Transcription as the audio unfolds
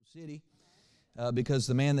city because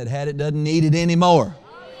the man that had it doesn't need it anymore.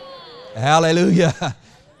 Hallelujah.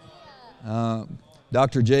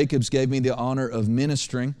 Dr. Jacobs gave me the honor of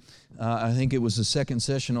ministering. I think it was the second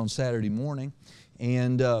session on Saturday morning.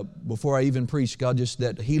 And before I even preached, God just,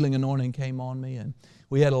 that healing anointing came on me. And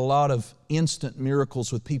we had a lot of instant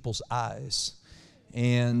miracles with people's eyes.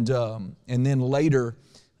 And then later,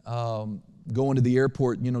 going to the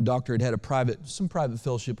airport, you know, Doctor had some private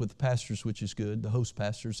fellowship with the pastors, which is good, the host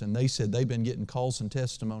pastors, and they said they've been getting calls and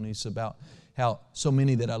testimonies about how so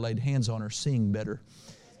many that I laid hands on are seeing better.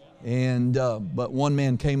 And but one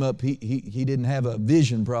man came up, he didn't have a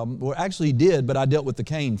vision problem. Well, actually he did, but I dealt with the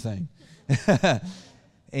cane thing.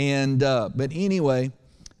 And but anyway,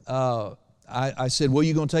 I said, well,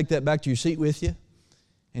 you going to take that back to your seat with you?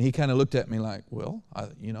 And he kind of looked at me like, well, I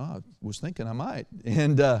was thinking I might.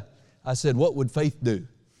 And I said, what would faith do?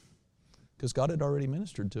 Because God had already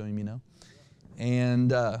ministered to him, you know.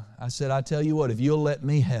 And I said, I tell you what, if you'll let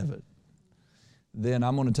me have it, then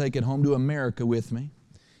I'm going to take it home to America with me.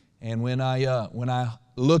 And when I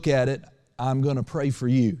look at it, I'm going to pray for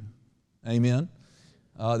you. Amen.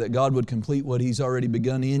 That God would complete what He's already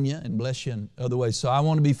begun in you and bless you in other ways. So I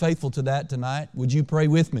want to be faithful to that tonight. Would you pray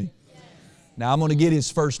with me? Yes. Now I'm going to get his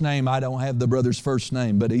first name. I don't have the brother's first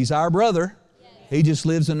name, but he's our brother. Yes. He just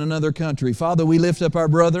lives in another country. Father, we lift up our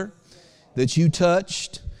brother that you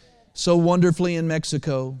touched so wonderfully in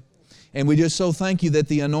Mexico. And we just so thank you that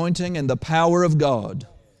the anointing and the power of God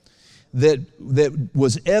that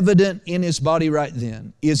was evident in his body right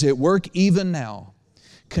then is at work even now,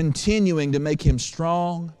 continuing to make him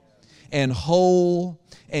strong and whole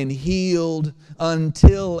and healed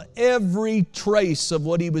until every trace of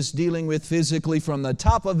what he was dealing with physically from the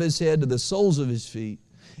top of his head to the soles of his feet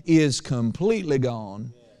is completely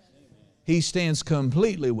gone. He stands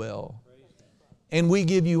completely well. And we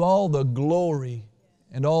give you all the glory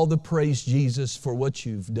and all the praise, Jesus, for what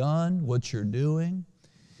you've done, what you're doing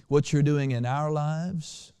in our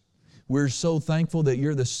lives. We're so thankful that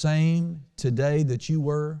you're the same today that you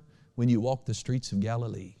were when you walked the streets of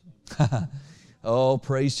Galilee. Oh,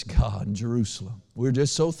 praise God in Jerusalem. We're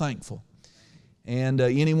just so thankful. And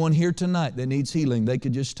anyone here tonight that needs healing, they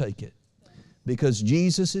could just take it. Because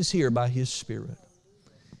Jesus is here by His Spirit.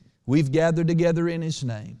 We've gathered together in His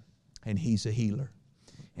name, and He's a healer.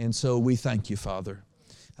 And so we thank you, Father,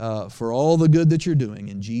 for all the good that you're doing.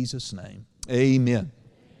 In Jesus' name, amen.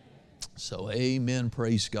 So amen,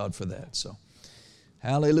 praise God for that. So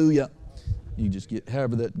hallelujah. You just get,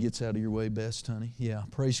 however that gets out of your way best, honey. Yeah,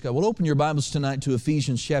 praise God. Well, open your Bibles tonight to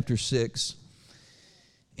Ephesians chapter 6.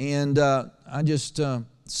 And I just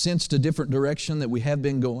sensed a different direction that we have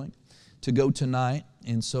been going to go tonight.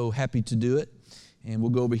 And so happy to do it. And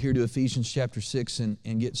we'll go over here to Ephesians chapter 6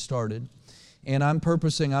 and get started. And I'm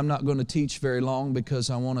purposing, I'm not going to teach very long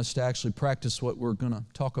because I want us to actually practice what we're going to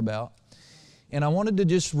talk about. And I wanted to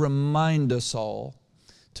just remind us all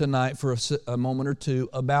tonight for a moment or two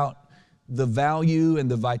about the value and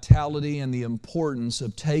the vitality and the importance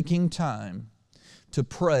of taking time to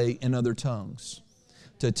pray in other tongues.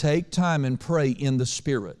 To take time and pray in the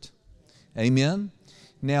Spirit. Amen?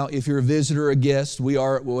 Now, if you're a visitor or a guest, we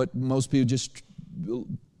are what most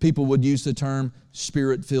people would use the term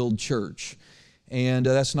Spirit-filled church. And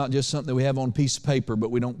that's not just something that we have on a piece of paper, but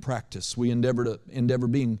we don't practice. We endeavor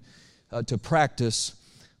to practice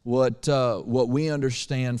what we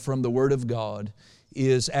understand from the Word of God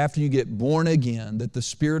is after you get born again, that the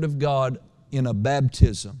Spirit of God in a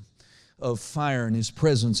baptism of fire and His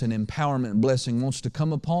presence and empowerment and blessing wants to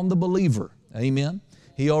come upon the believer. Amen?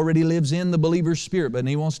 He already lives in the believer's spirit, but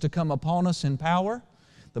He wants to come upon us in power.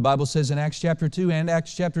 The Bible says in Acts chapter 2 and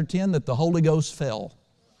Acts chapter 10 that the Holy Ghost fell.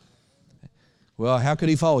 Well, how could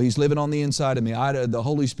He fall? He's living on the inside of me. The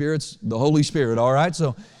Holy Spirit's the Holy Spirit, all right?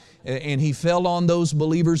 So, and He fell on those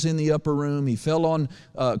believers in the upper room. He fell on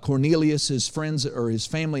Cornelius, his friends, or his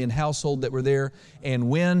family and household that were there. And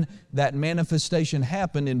when that manifestation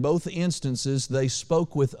happened, in both instances, they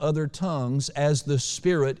spoke with other tongues as the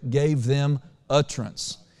Spirit gave them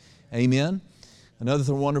utterance. Amen?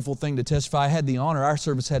 Another wonderful thing to testify, I had the honor, our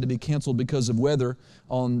service had to be canceled because of weather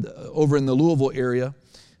over in the Louisville area,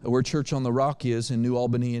 where Church on the Rock is in New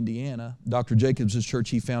Albany, Indiana. Dr. Jacobs' church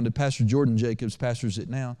he founded, Pastor Jordan Jacobs pastors it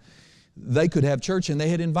now. They could have church and they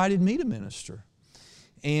had invited me to minister.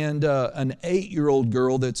 And an 8-year-old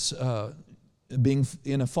girl that's being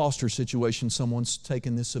in a foster situation, someone's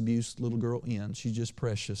taken this abused little girl in. She's just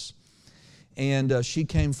precious. And she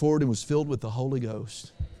came forward and was filled with the Holy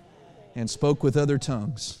Ghost and spoke with other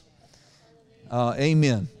tongues.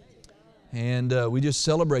 Amen. And we just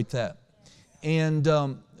celebrate that. And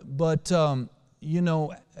But, you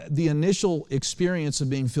know, the initial experience of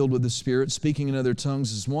being filled with the Spirit, speaking in other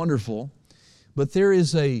tongues, is wonderful, but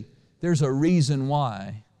there's a reason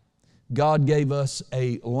why God gave us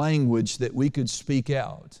a language that we could speak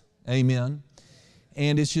out. Amen.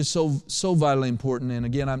 And it's just so vitally important. And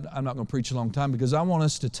again, I'm not going to preach a long time because I want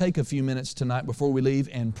us to take a few minutes tonight before we leave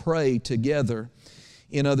and pray together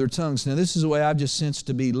in other tongues. Now, this is the way I've just sensed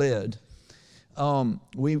to be led.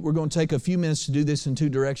 We're going to take a few minutes to do this in two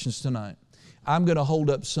directions tonight. I'm going to hold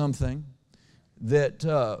up something that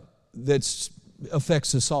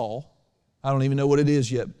affects us all. I don't even know what it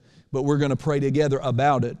is yet, but we're going to pray together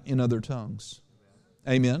about it in other tongues.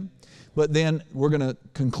 Amen. But then we're going to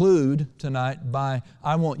conclude tonight by,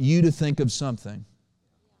 I want you to think of something.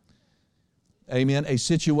 Amen. A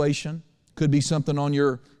situation. Could be something on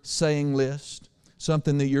your saying list.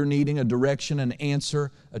 Something that you're needing, a direction, an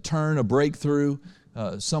answer, a turn, a breakthrough.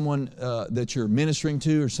 Someone that you're ministering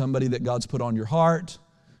to or somebody that God's put on your heart.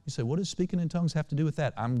 You say, what does speaking in tongues have to do with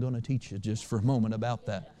that? I'm going to teach you just for a moment about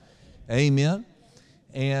that. Amen.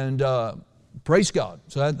 And praise God.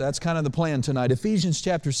 So that's kind of the plan tonight. Ephesians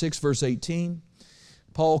chapter 6, verse 18.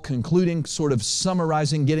 Paul concluding, sort of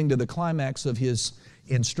summarizing, getting to the climax of his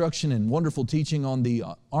instruction and wonderful teaching on the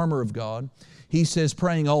armor of God. He says,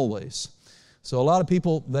 praying always. So a lot of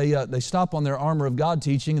people, they stop on their armor of God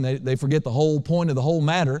teaching and they forget the whole point of the whole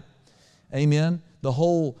matter. Amen. The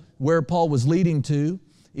whole, where Paul was leading to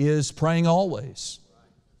is praying always.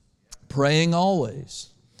 Praying always.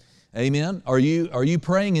 Amen. Are you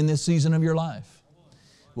praying in this season of your life?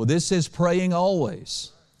 Well, this says praying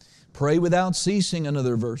always. Pray without ceasing,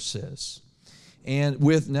 another verse says. And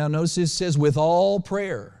now notice this says with all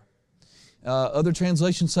prayer. Other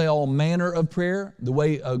translations say all manner of prayer. The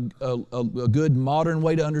way a good modern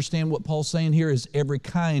way to understand what Paul's saying here is every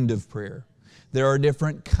kind of prayer. There are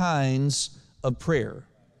different kinds of prayer.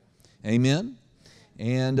 Amen?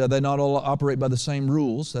 And they not all operate by the same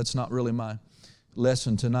rules. That's not really my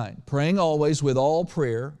lesson tonight. Praying always with all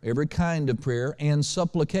prayer, every kind of prayer, and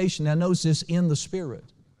supplication. Now notice this, in the Spirit.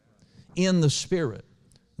 In the Spirit.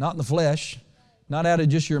 Not in the flesh. Not out of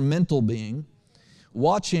just your mental being.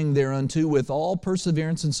 Watching thereunto with all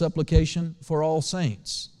perseverance and supplication for all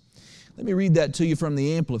saints. Let me read that to you from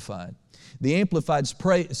the Amplified. The Amplified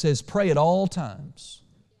says, pray at all times.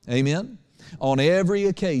 Amen? On every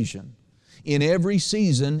occasion, in every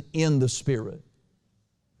season, in the Spirit.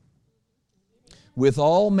 With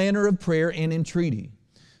all manner of prayer and entreaty.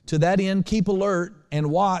 To that end, keep alert and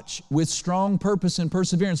watch with strong purpose and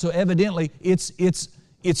perseverance. So evidently, it's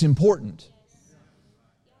important.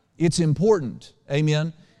 It's important,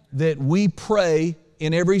 amen, that we pray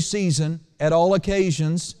in every season, at all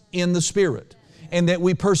occasions, in the Spirit, and that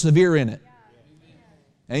we persevere in it.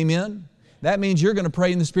 Amen? That means you're going to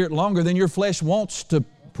pray in the Spirit longer than your flesh wants to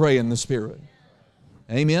pray in the Spirit.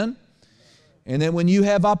 Amen? And then when you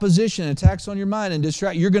have opposition, attacks on your mind and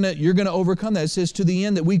distract, you're going to overcome that. It says to the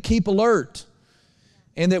end that we keep alert,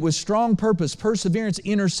 and that with strong purpose, perseverance,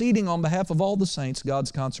 interceding on behalf of all the saints,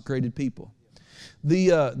 God's consecrated people.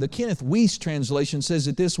 The Kenneth Wuest translation says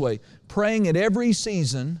it this way, praying at every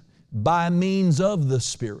season by means of the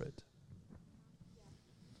Spirit.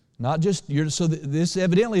 Not just, this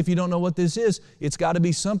evidently, if you don't know what this is, it's got to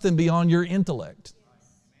be something beyond your intellect,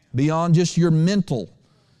 beyond just your mental.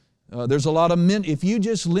 There's a lot of if you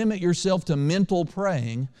just limit yourself to mental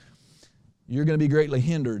praying, you're going to be greatly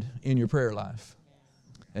hindered in your prayer life.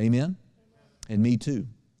 Amen? And me too.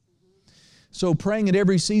 So praying at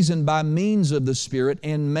every season by means of the Spirit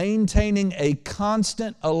and maintaining a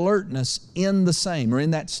constant alertness in the same, or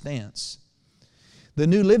in that stance. The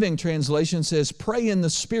New Living Translation says, pray in the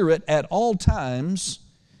Spirit at all times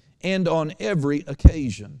and on every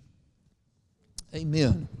occasion.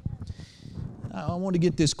 Amen. I want to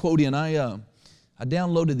get this quote in. I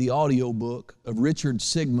downloaded the audio book of Richard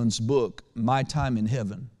Sigmund's book, My Time in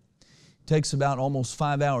Heaven. Takes about almost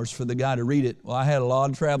 5 hours for the guy to read it. Well, I had a lot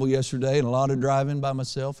of travel yesterday and a lot of driving by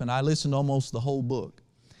myself, and I listened to almost the whole book.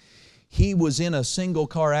 He was in a single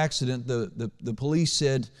car accident. The police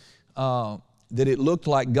said that it looked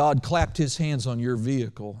like God clapped His hands on your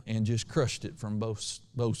vehicle and just crushed it from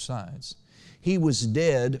both sides. He was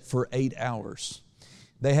dead for 8 hours.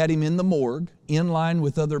 They had him in the morgue, in line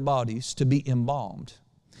with other bodies, to be embalmed.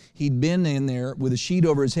 He'd been in there with a sheet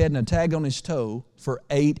over his head and a tag on his toe for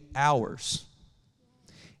 8 hours.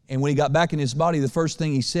 And when he got back in his body, the first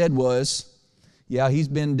thing he said was, yeah, he's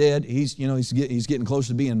been dead. He's getting close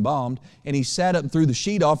to being embalmed. And he sat up and threw the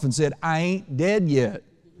sheet off and said, I ain't dead yet.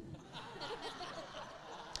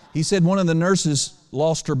 He said one of the nurses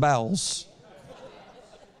lost her bowels.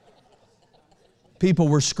 People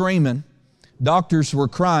were screaming. Doctors were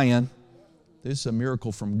crying. This is a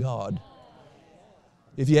miracle from God.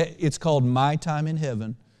 It's called My Time in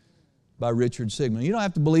Heaven by Richard Sigmund. You don't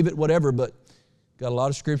have to believe it, whatever, but got a lot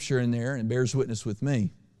of scripture in there and bears witness with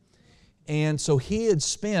me. And so he had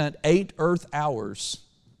spent 8 earth hours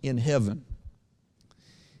in heaven.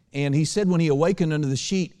 And he said when he awakened under the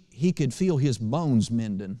sheet, he could feel his bones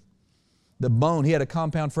mending. The bone, he had a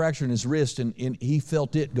compound fracture in his wrist, and he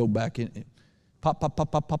felt it go back in. Pop, pop,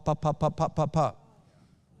 pop, pop, pop, pop, pop, pop, pop, pop, pop.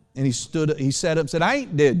 And he sat up and said, I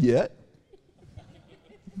ain't dead yet.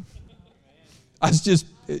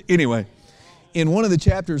 Anyway, in one of the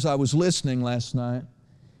chapters I was listening last night,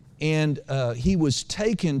 and he was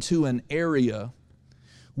taken to an area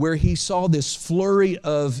where he saw this flurry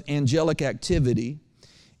of angelic activity,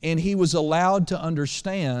 and he was allowed to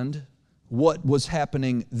understand what was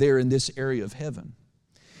happening there in this area of heaven.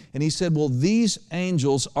 And he said, well, these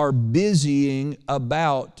angels are busying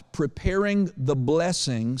about preparing the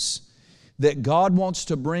blessings that God wants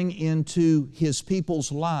to bring into His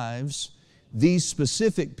people's lives, these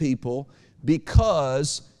specific people,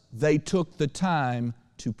 because they took the time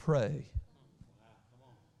to pray.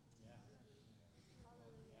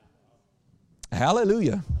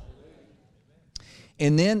 Hallelujah.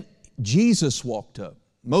 And then Jesus walked up.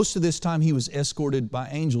 Most of this time He was escorted by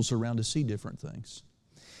angels around to see different things.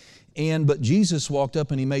 But Jesus walked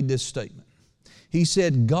up and He made this statement. He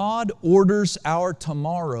said, God orders our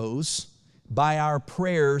tomorrows by our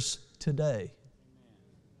prayers today.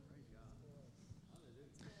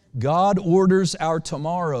 God orders our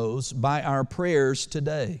tomorrows by our prayers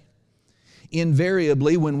today.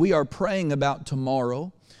 Invariably, when we are praying about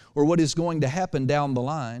tomorrow or what is going to happen down the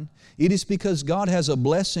line, it is because God has a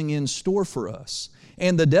blessing in store for us.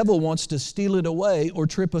 And the devil wants to steal it away or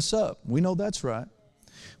trip us up. We know that's right.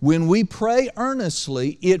 When we pray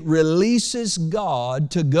earnestly, it releases God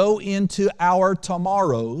to go into our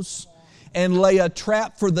tomorrows and lay a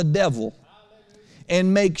trap for the devil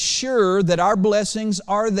and make sure that our blessings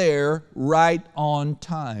are there right on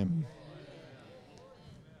time.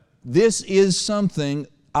 This is something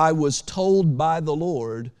I was told by the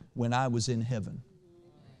Lord when I was in heaven.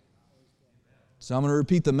 So I'm going to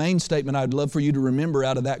repeat the main statement I'd love for you to remember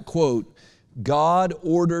out of that quote. God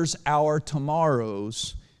orders our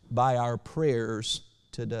tomorrows by our prayers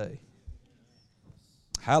today.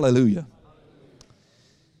 Hallelujah.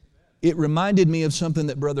 It reminded me of something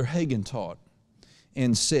that Brother Hagin taught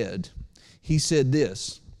and said. He said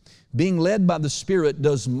this, being led by the Spirit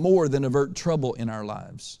does more than avert trouble in our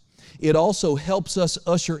lives. It also helps us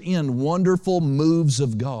usher in wonderful moves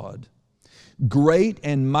of God. Great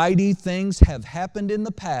and mighty things have happened in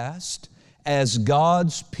the past as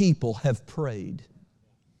God's people have prayed.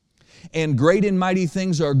 And great and mighty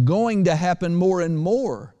things are going to happen more and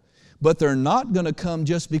more, but they're not going to come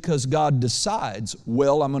just because God decides,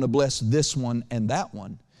 well, I'm going to bless this one and that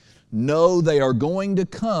one. No, they are going to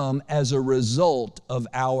come as a result of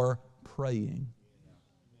our praying.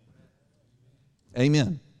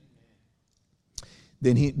 Amen.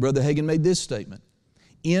 Then Brother Hagin made this statement.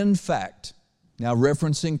 In fact, now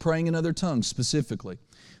referencing praying in other tongues specifically,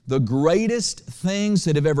 the greatest things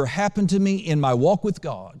that have ever happened to me in my walk with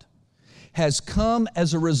God has come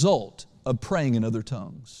as a result of praying in other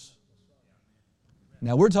tongues.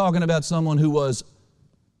 Now we're talking about someone who was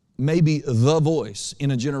maybe the voice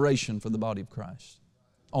in a generation for the body of Christ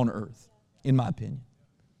on earth, in my opinion.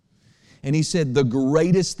 And he said, the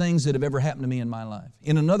greatest things that have ever happened to me in my life.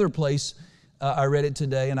 In another place, I read it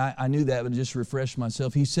today, and I knew that, but just refreshed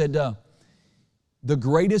myself. He said, the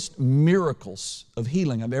greatest miracles of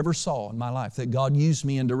healing I've ever saw in my life that God used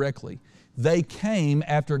me in directly, they came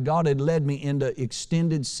after God had led me into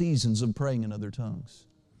extended seasons of praying in other tongues.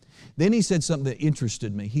 Then he said something that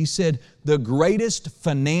interested me. He said, the greatest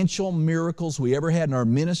financial miracles we ever had in our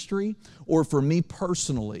ministry, or for me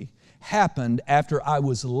personally, happened after I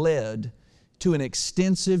was led to an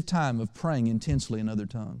extensive time of praying intensely in other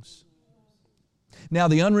tongues. Now,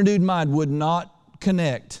 the unrenewed mind would not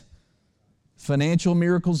connect financial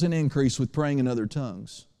miracles and increase with praying in other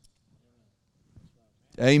tongues.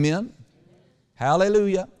 Amen?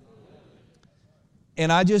 Hallelujah.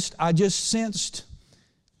 And I just sensed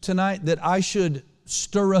tonight that I should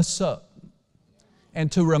stir us up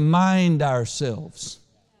and to remind ourselves.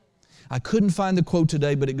 I couldn't find the quote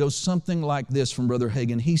today, but it goes something like this from Brother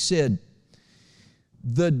Hagin. He said,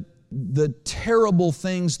 the terrible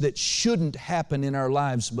things that shouldn't happen in our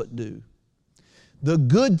lives but do. The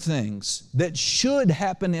good things that should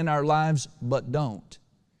happen in our lives but don't.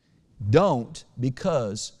 Don't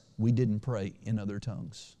because we didn't pray in other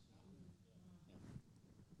tongues.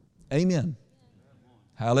 Amen.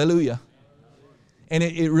 Hallelujah. And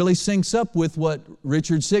it really syncs up with what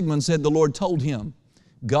Richard Sigmund said the Lord told him.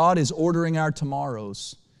 God is ordering our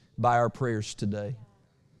tomorrows by our prayers today.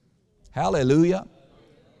 Hallelujah.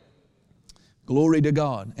 Glory to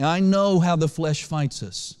God. And I know how the flesh fights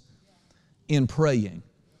us in praying.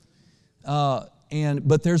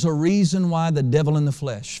 But there's a reason why the devil in the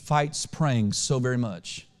flesh fights praying so very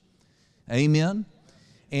much. Amen?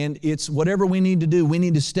 And it's whatever we need to do, we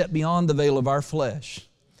need to step beyond the veil of our flesh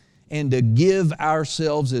and to give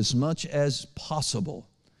ourselves as much as possible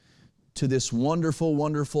to this wonderful,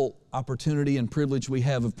 wonderful opportunity and privilege we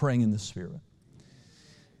have of praying in the Spirit.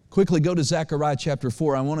 Quickly go to Zechariah chapter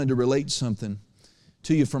 4. I wanted to relate something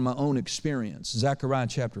to you from my own experience. Zechariah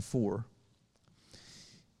chapter 4.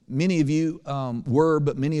 Many of you were,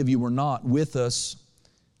 but many of you were not with us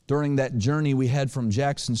during that journey we had from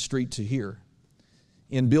Jackson Street to here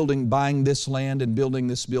in buying this land and building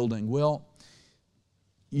this building. Well,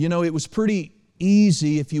 you know, it was pretty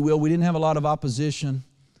easy, if you will. We didn't have a lot of opposition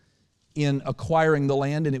in acquiring the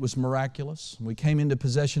land, and it was miraculous. We came into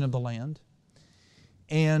possession of the land.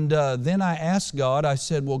 And then I asked God, I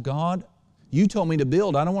said, well, God, you told me to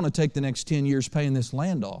build. I don't want to take the next 10 years paying this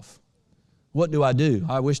land off. What do I do?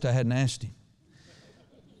 I wished I hadn't asked Him.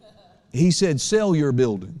 He said, sell your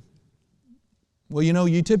building. Well, you know,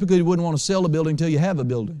 you typically wouldn't want to sell a building until you have a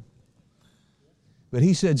building. But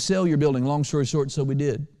He said, sell your building. Long story short, so we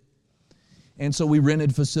did. And so we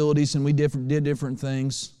rented facilities and we did different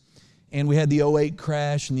things. And we had the 2008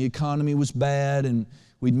 crash and the economy was bad, and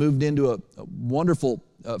we'd moved into a wonderful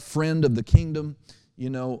friend of the kingdom. You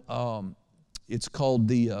know, it's called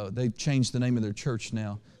they've changed the name of their church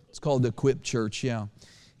now. It's called the Equip Church, yeah.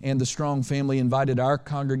 And the Strong family invited our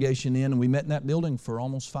congregation in, and we met in that building for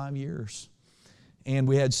almost 5 years. And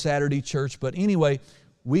we had Saturday church. But anyway,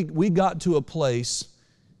 we got to a place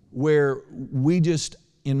where we just,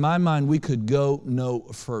 in my mind, we could go no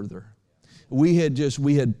further. We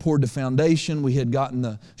had poured the foundation, we had gotten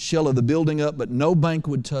the shell of the building up, but no bank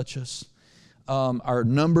would touch us. Our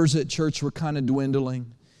numbers at church were kind of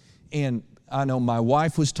dwindling. And I know my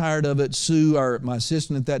wife was tired of it. Sue, my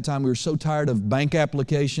assistant at that time, we were so tired of bank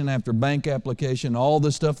application after bank application, all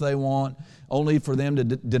the stuff they want, only for them to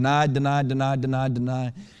deny.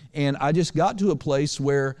 And I just got to a place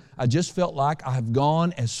where I just felt like I've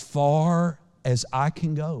gone as far as I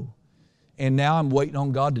can go. And now I'm waiting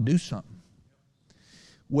on God to do something.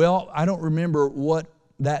 Well, I don't remember what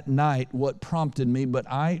prompted me,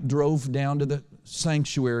 but I drove down to the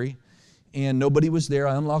sanctuary and nobody was there.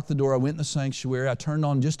 I unlocked the door. I went in the sanctuary. I turned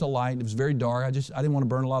on just a light. It was very dark. I didn't want to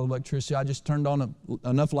burn a lot of electricity. I just turned on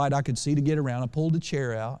enough light I could see to get around. I pulled a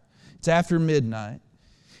chair out. It's after midnight.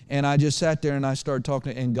 And I just sat there and I started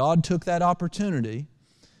talking. And God took that opportunity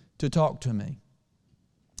to talk to me.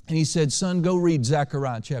 And He said, son, go read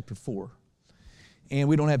Zechariah chapter 4. And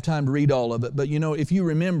we don't have time to read all of it. But you know, if you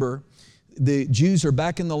remember, the Jews are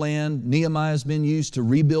back in the land. Nehemiah's been used to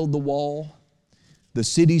rebuild the wall. The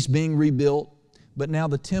city's being rebuilt. But now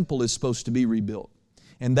the temple is supposed to be rebuilt.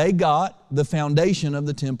 And they got the foundation of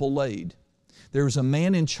the temple laid. There was a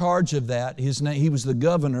man in charge of that. He was the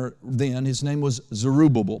governor then. His name was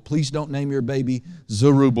Zerubbabel. Please don't name your baby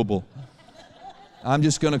Zerubbabel. I'm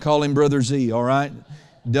just going to call him Brother Z, all right?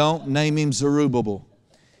 Don't name him Zerubbabel.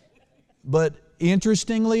 But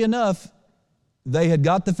interestingly enough, they had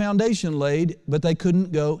got the foundation laid, but they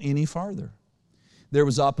couldn't go any farther. There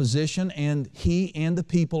was opposition, and he and the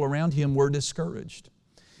people around him were discouraged.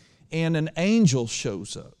 And an angel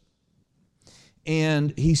shows up.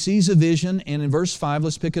 And he sees a vision, and in verse 5,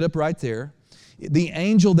 let's pick it up right there. The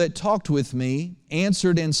angel that talked with me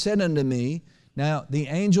answered and said unto me. Now, the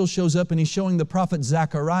angel shows up, and he's showing the prophet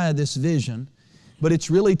Zechariah this vision, but it's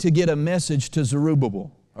really to get a message to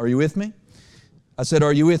Zerubbabel. Are you with me? I said,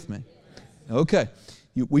 are you with me? Okay.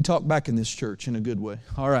 We talk back in this church in a good way.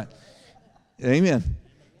 All right. Amen.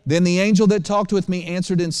 Then the angel that talked with me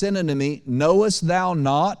answered and said unto me, knowest thou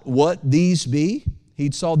not what these be?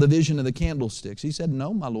 He saw the vision of the candlesticks. He said,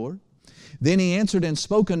 no, my Lord. Then he answered and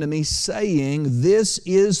spoke unto me, saying, this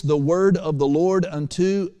is the word of the Lord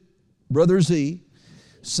unto Brother Z,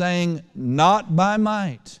 saying, not by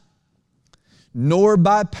might, nor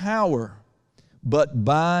by power, but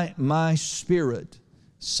by my Spirit,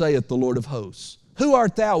 saith the Lord of hosts. Who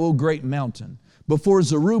art thou, O great mountain? Before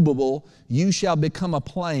Zerubbabel you shall become a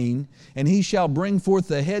plain, and he shall bring forth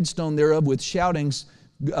the headstone thereof with shoutings,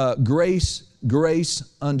 grace, grace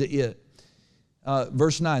unto it.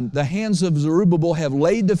 Verse 9, the hands of Zerubbabel have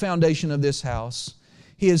laid the foundation of this house.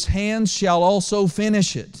 His hands shall also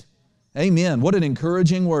finish it. Amen. What an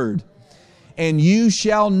encouraging word. And you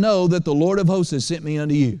shall know that the Lord of hosts has sent me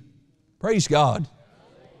unto you. Praise God.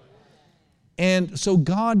 And so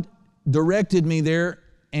God directed me there,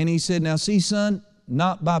 and He said, now see, son,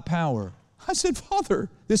 not by power. I said, Father,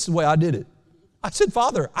 this is the way I did it. I said,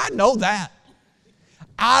 Father, I know that.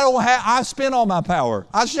 I spent all my power.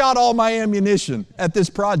 I shot all my ammunition at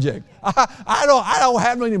this project. I don't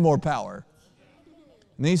have any more power.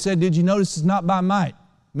 And He said, did you notice it's not by might?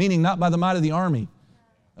 Meaning not by the might of the army,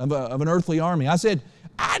 of an earthly army. I said,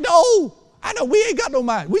 I know, we ain't got no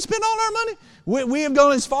might. We spent all our money. We have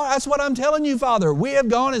gone as far, that's what I'm telling you, Father. We have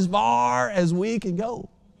gone as far as we can go.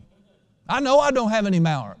 I know I don't have any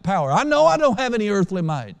power. I know I don't have any earthly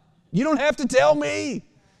might. You don't have to tell me.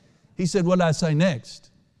 He said, what did I say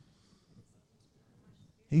next?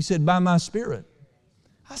 He said, by my Spirit.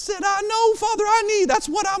 I said, I know, Father, that's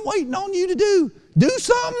what I'm waiting on you to do. Do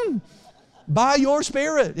something by your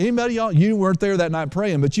Spirit. Anybody, y'all, you weren't there that night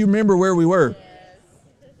praying, but you remember where we were.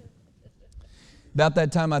 About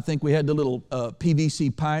that time, I think we had the little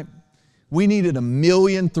PVC pipe. We needed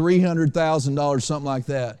 $1,300,000, something like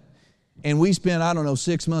that. And we spent,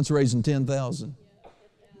 6 months raising $10,000.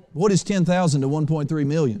 What is $10,000 to $1.3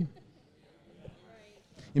 million?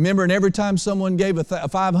 You remember, and every time someone gave a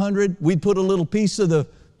 $500, we'd put a little piece of the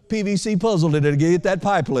PVC puzzle in it to get that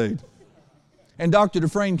pipe laid. And Dr.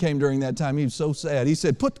 Dufresne came during that time. He was so sad. He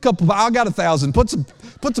said, I got 1,000. Put some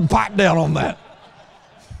pipe down on that.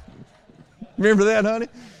 Remember that, honey?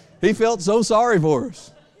 He felt so sorry for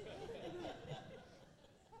us.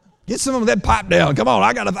 Get some of that pipe down. Come on,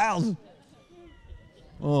 I got 1,000.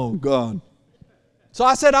 Oh, God. So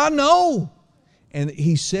I said, I know. And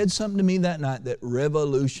he said something to me that night that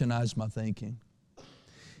revolutionized my thinking.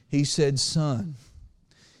 He said, son,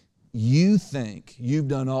 you think you've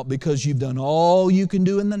done all, because you've done all you can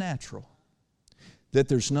do in the natural, that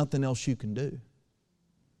there's nothing else you can do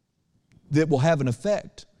that will have an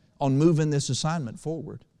effect on moving this assignment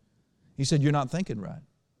forward. He said, you're not thinking right.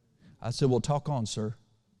 I said, well, talk on, sir.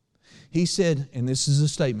 He said, and this is a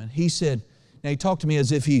statement, he said, now he talked to me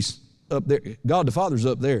as if He's up there. God the Father's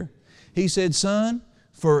up there. He said, son,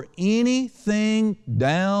 for anything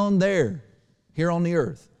down there, here on the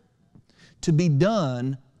earth, to be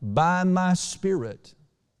done by my Spirit,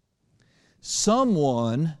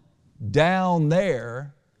 someone down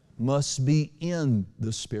there must be in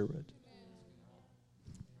the Spirit.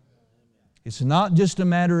 It's not just a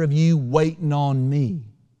matter of you waiting on me.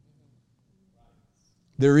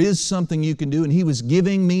 There is something you can do, and He was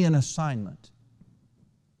giving me an assignment.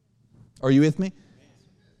 Are you with me?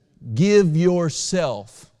 Give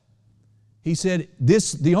yourself. He said,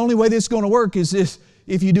 the only way this is going to work is this,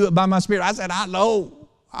 if you do it by my Spirit. I said, I know.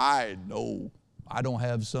 I don't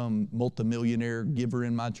have some multimillionaire giver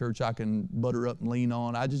in my church I can butter up and lean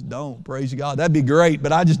on. I just don't. Praise God. That'd be great,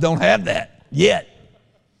 but I just don't have that yet.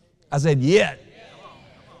 I said, yet.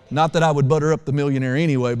 Not that I would butter up the millionaire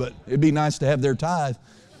anyway, but it'd be nice to have their tithe.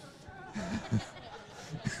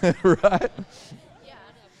 Right?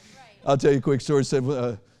 I'll tell you a quick story. It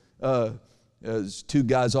said, there's two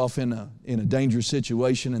guys off in a dangerous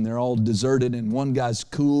situation, and they're all deserted, and one guy's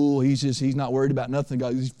cool. He's not worried about nothing.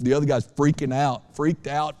 The other guy's freaked out.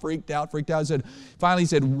 Finally he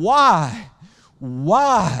said, why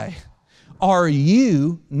are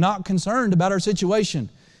you not concerned about our situation?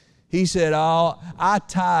 He said, I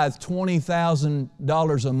tithe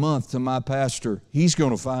 $20,000 a month to my pastor. He's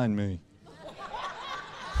going to find me.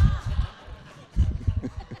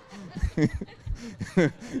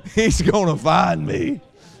 He's going to find me.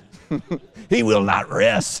 He will not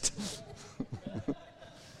rest.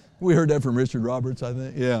 We heard that from Richard Roberts, I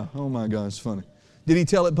think. Yeah. Oh my God, it's funny. Did he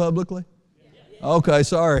tell it publicly? Okay,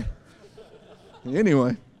 sorry.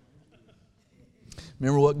 Anyway.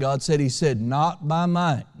 Remember what God said? He said, not by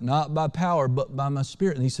might, not by power, but by my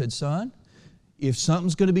Spirit. And He said, son, if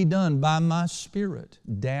something's going to be done by my Spirit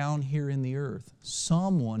down here in the earth,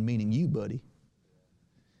 someone, meaning you, buddy,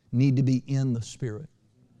 need to be in the Spirit.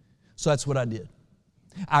 So that's what I did.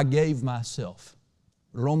 I gave myself.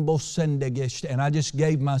 And I just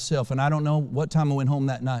gave myself. And I don't know what time I went home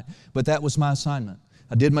that night, but that was my assignment.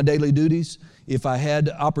 I did my daily duties. If I had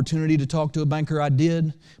opportunity to talk to a banker, I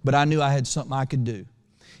did. But I knew I had something I could do.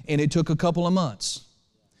 And it took a couple of months.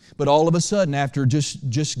 But all of a sudden, after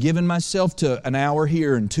just giving myself to an hour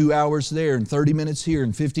here and 2 hours there and 30 minutes here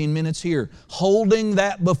and 15 minutes here, holding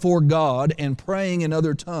that before God and praying in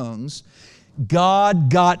other tongues, God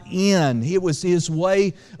got in. It was His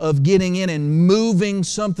way of getting in and moving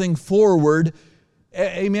something forward.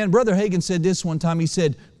 Amen. Brother Hagin said this one time. He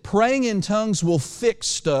said, praying in tongues will fix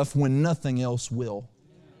stuff when nothing else will.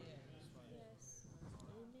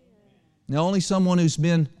 Now, only someone who's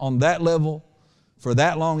been on that level for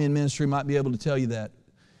that long in ministry might be able to tell you that.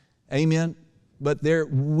 Amen. But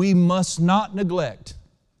we must not neglect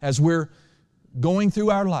as we're going through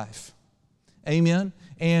our life. Amen.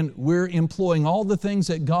 And we're employing all the things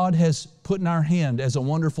that God has put in our hand as a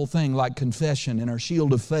wonderful thing, like confession and our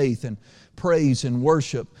shield of faith and praise and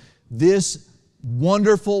worship. This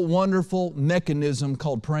wonderful, wonderful mechanism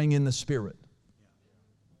called praying in the Spirit.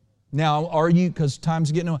 Now, because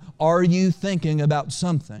time's getting on, are you thinking about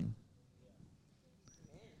something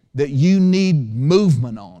that you need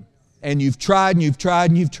movement on? And you've tried and you've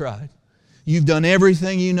tried and you've tried. You've done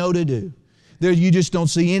everything you know to do. You just don't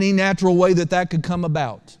see any natural way that could come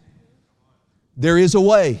about. There is a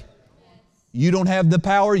way. You don't have the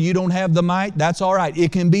power, you don't have the might, that's all right.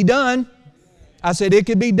 It can be done. I said it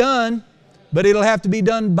can be done, but it'll have to be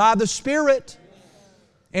done by the Spirit.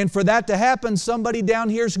 And for that to happen, somebody down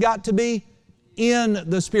here's got to be in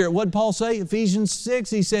the Spirit. What did Paul say? Ephesians 6,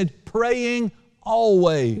 he said, praying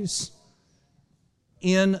always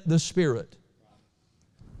in the Spirit.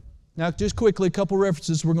 Now, just quickly, a couple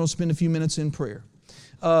references. We're going to spend a few minutes in prayer.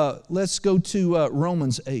 Let's go to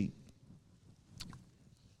Romans 8.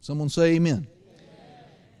 Someone say amen.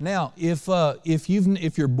 Now,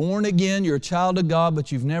 if you're born again, you're a child of God,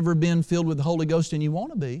 but you've never been filled with the Holy Ghost and you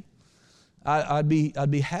want to be, I'd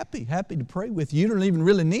be happy to pray with you. You don't even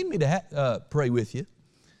really need me to pray with you.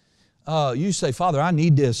 You say, Father, I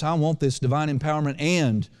need this. I want this divine empowerment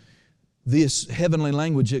and this heavenly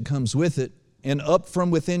language that comes with it. And up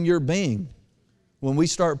from within your being, when we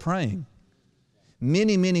start praying,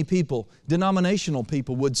 many people, denominational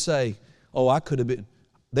people would say, oh, I could have been,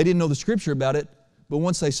 they didn't know the Scripture about it, but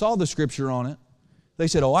once they saw the Scripture on it, they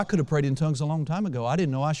said, oh, I could have prayed in tongues a long time ago. I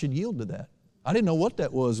didn't know I should yield to that. I didn't know what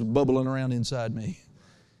that was bubbling around inside me.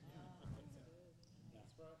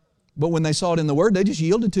 But when they saw it in the Word, they just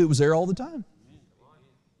yielded to it. It was there all the time.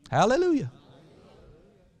 Hallelujah.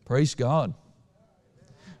 Praise God.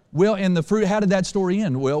 Well, and the fruit, how did that story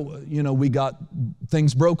end? Well, we got,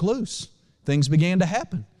 things broke loose. Things began to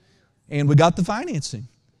happen. And we got the financing.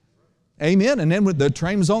 Amen. And then the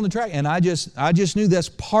train was on the track. And I just knew that's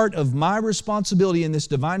part of my responsibility in this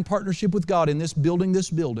divine partnership with God in this building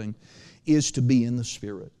is to be in the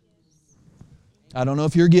Spirit. I don't know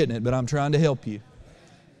if you're getting it, but I'm trying to help you.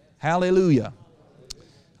 Hallelujah.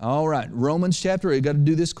 All right, Romans chapter 8. Got to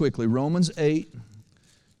do this quickly. Romans 8,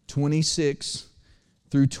 26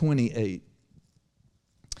 through 28.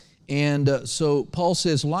 And so Paul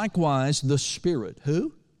says, likewise, the Spirit.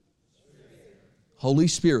 Who? Holy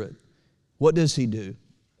Spirit. What does He do?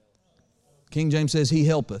 King James says, He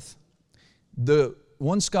helpeth. The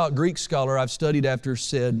one Greek scholar I've studied after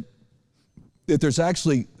said that there's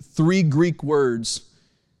actually 3 Greek words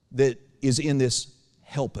that is in this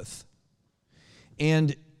helpeth.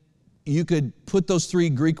 And you could put those 3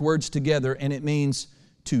 Greek words together and it means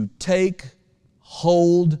to take,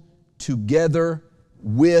 hold, together,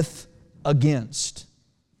 with, against.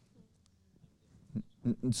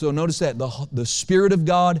 So notice that the Spirit of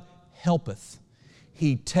God helpeth.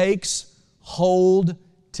 He takes hold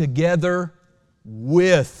together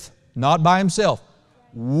with, not by Himself,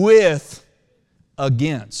 with,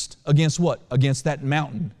 against. Against what? Against that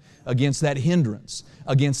mountain, against that hindrance,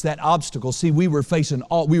 against that obstacle. See, we were facing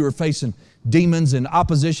demons and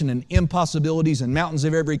opposition and impossibilities and mountains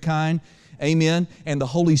of every kind. Amen. And the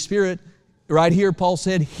Holy Spirit, right here, Paul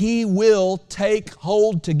said, He will take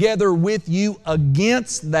hold together with you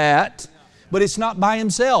against that, but it's not by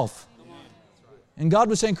Himself. And God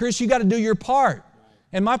was saying, Chris, you got to do your part.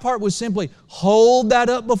 And my part was simply hold that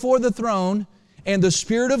up before the throne, and the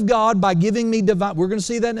Spirit of God, by giving me divine, we're going to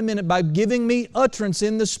see that in a minute, by giving me utterance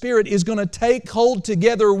in the Spirit, is going to take hold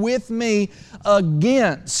together with me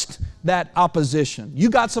against that opposition. You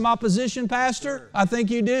got some opposition, Pastor? I think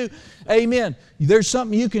you do. Amen. There's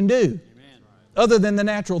something you can do other than the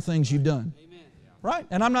natural things you've done. Right?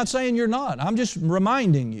 And I'm not saying you're not. I'm just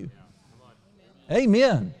reminding you.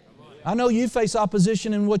 Amen. I know you face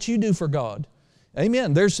opposition in what you do for God.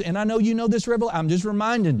 Amen. And I know you know this revelation. I'm just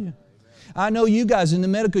reminding you. I know you guys in the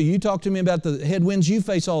medical, you talk to me about the headwinds you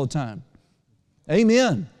face all the time.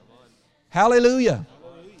 Amen. Hallelujah.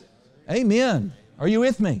 Amen. Are you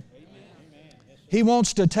with me? He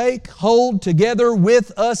wants to take hold together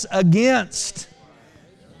with us against.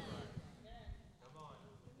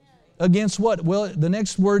 Against what? Well, the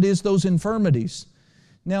next word is those infirmities.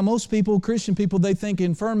 Now, most people, Christian people, they think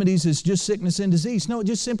infirmities is just sickness and disease. No, it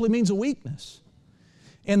just simply means a weakness.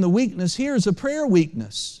 And the weakness here is a prayer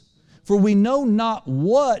weakness. For we know not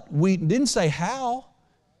what, we didn't say how.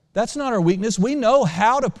 That's not our weakness. We know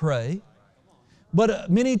how to pray. But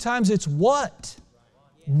many times it's what.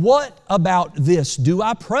 What about this do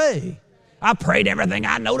I pray? I prayed everything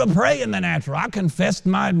I know to pray in the natural. I confessed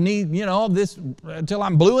my need, this until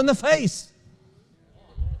I'm blue in the face.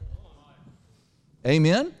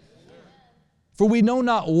 Amen? For we know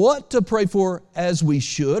not what to pray for as we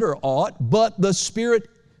should or ought, but the Spirit,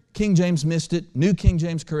 King James missed it, New King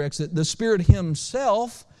James corrects it, the Spirit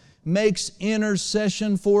Himself makes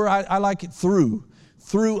intercession for, I like it, through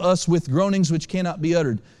us with groanings which cannot be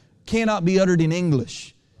uttered. Cannot be uttered in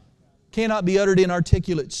English. Cannot be uttered in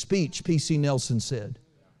articulate speech, P.C. Nelson said.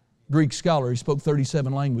 Greek scholar, he spoke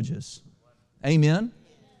 37 languages. Amen?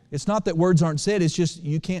 It's not that words aren't said, it's just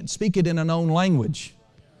you can't speak it in a known language.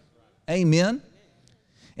 Amen?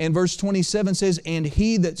 And verse 27 says, and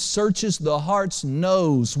He that searches the hearts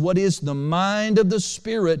knows what is the mind of the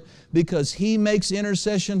Spirit, because He makes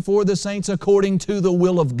intercession for the saints according to the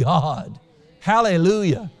will of God.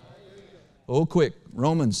 Hallelujah. Oh, quick.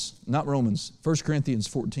 1 Corinthians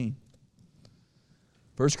 14.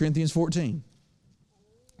 1 Corinthians 14.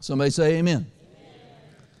 Somebody say amen.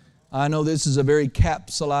 I know this is a very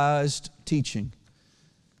capsulized teaching.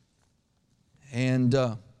 And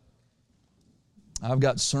I've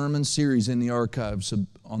got sermon series in the archives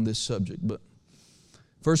on this subject. But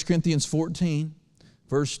 1 Corinthians 14,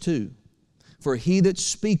 verse 2. For he that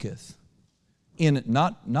speaketh,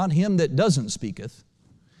 not him that doesn't speaketh,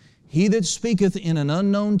 he that speaketh in an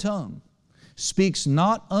unknown tongue speaks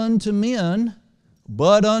not unto men,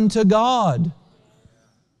 but unto God.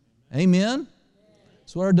 Amen?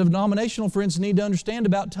 That's what our denominational friends need to understand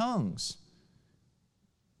about tongues.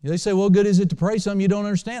 They say, well, good is it to pray something you don't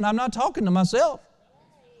understand? I'm not talking to myself.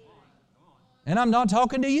 And I'm not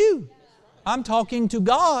talking to you. I'm talking to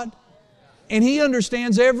God. And He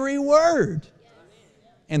understands every word.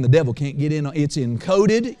 And the devil can't get in. It's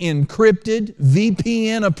encoded, encrypted,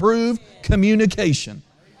 VPN approved communication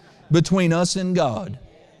between us and God.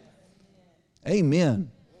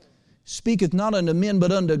 Amen. Speaketh not unto men,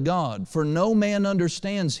 but unto God. For no man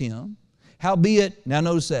understands Him. Howbeit, now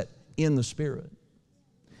notice that, in the Spirit.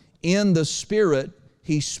 In the Spirit,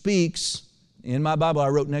 He speaks. In my Bible, I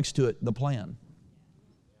wrote next to it, the plan.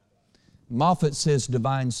 Moffat says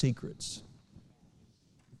divine secrets.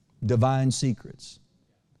 Divine secrets.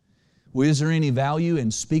 Well, is there any value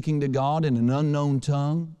in speaking to God in an unknown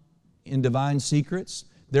tongue in divine secrets?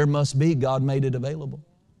 There must be. God made it available.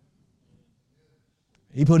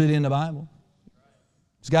 He put it in the Bible.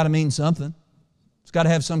 It's got to mean something. It's got to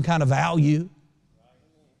have some kind of value.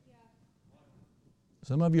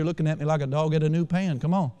 Some of you are looking at me like a dog at a new pan.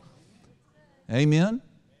 Come on. Amen.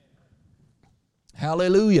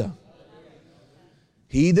 Hallelujah.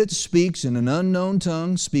 He that speaks in an unknown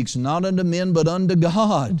tongue speaks not unto men, but unto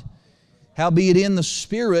God. Howbeit in the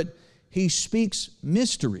Spirit He speaks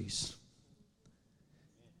mysteries.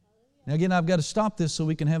 Now again, I've got to stop this so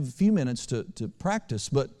we can have a few minutes to practice.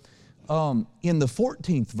 But in the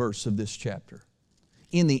 14th verse of this chapter,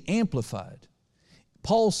 in the Amplified,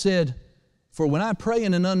 Paul said, for when I pray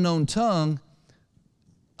in an unknown tongue,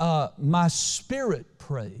 my spirit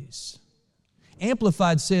prays.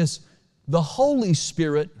 Amplified says, the Holy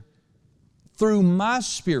Spirit through my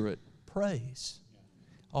spirit prays.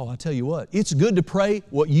 Oh, I tell you what, it's good to pray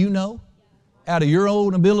what you know out of your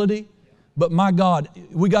own ability. But my God,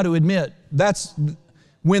 we got to admit, that's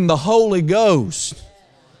when the Holy Ghost,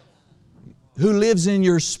 who lives in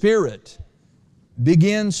your spirit,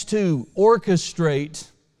 begins to orchestrate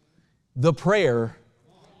the prayer.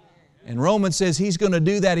 And Romans says He's going to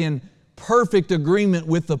do that in perfect agreement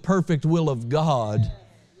with the perfect will of God.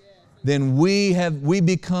 Then we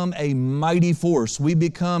become a mighty force. We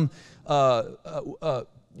become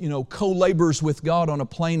co-laborers with God on a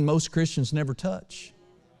plane most Christians never touch.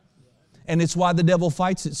 And it's why the devil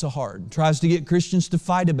fights it so hard. Tries to get Christians to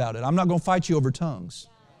fight about it. I'm not going to fight you over tongues.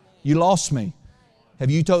 You lost me. Have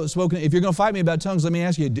you spoken? If you're going to fight me about tongues, let me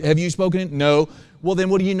ask you, have you spoken it? No. Well, then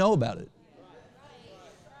what do you know about it?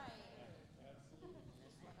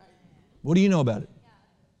 What do you know about it?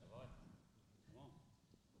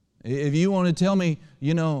 If you want to tell me,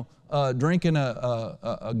 drinking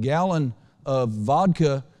a gallon of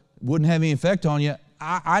vodka wouldn't have any effect on you,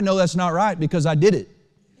 I know that's not right because I did it.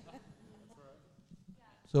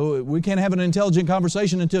 So we can't have an intelligent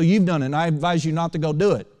conversation until you've done it, and I advise you not to go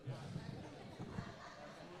do it.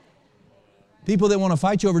 People that want to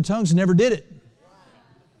fight you over tongues never did it.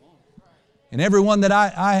 And everyone that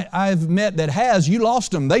I've met that has, you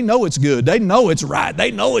lost them. They know it's good. They know it's right.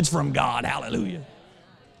 They know it's from God. Hallelujah.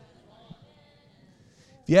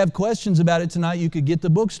 If you have questions about it tonight, you could get the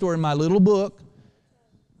bookstore in my little book,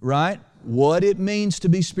 right? What it means to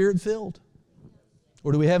be Spirit-filled.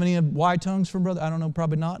 Or do we have any why tongues from brother? I don't know,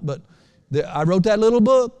 probably not. But I wrote that little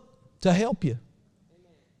book to help you.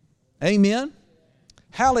 Amen.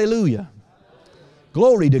 Hallelujah.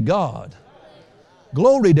 Glory to God.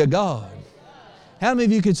 Glory to God. How many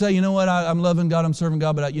of you could say, you know what, I'm loving God, I'm serving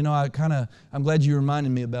God, but I'm glad you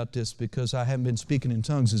reminded me about this because I haven't been speaking in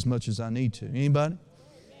tongues as much as I need to. Anybody?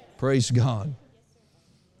 Praise God.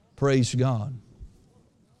 Praise God.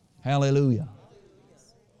 Hallelujah.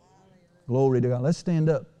 Glory to God. Let's stand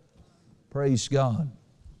up. Praise God.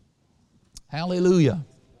 Hallelujah.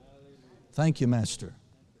 Thank you, Master.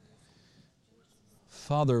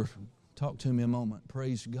 Father, talk to me a moment.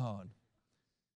 Praise God.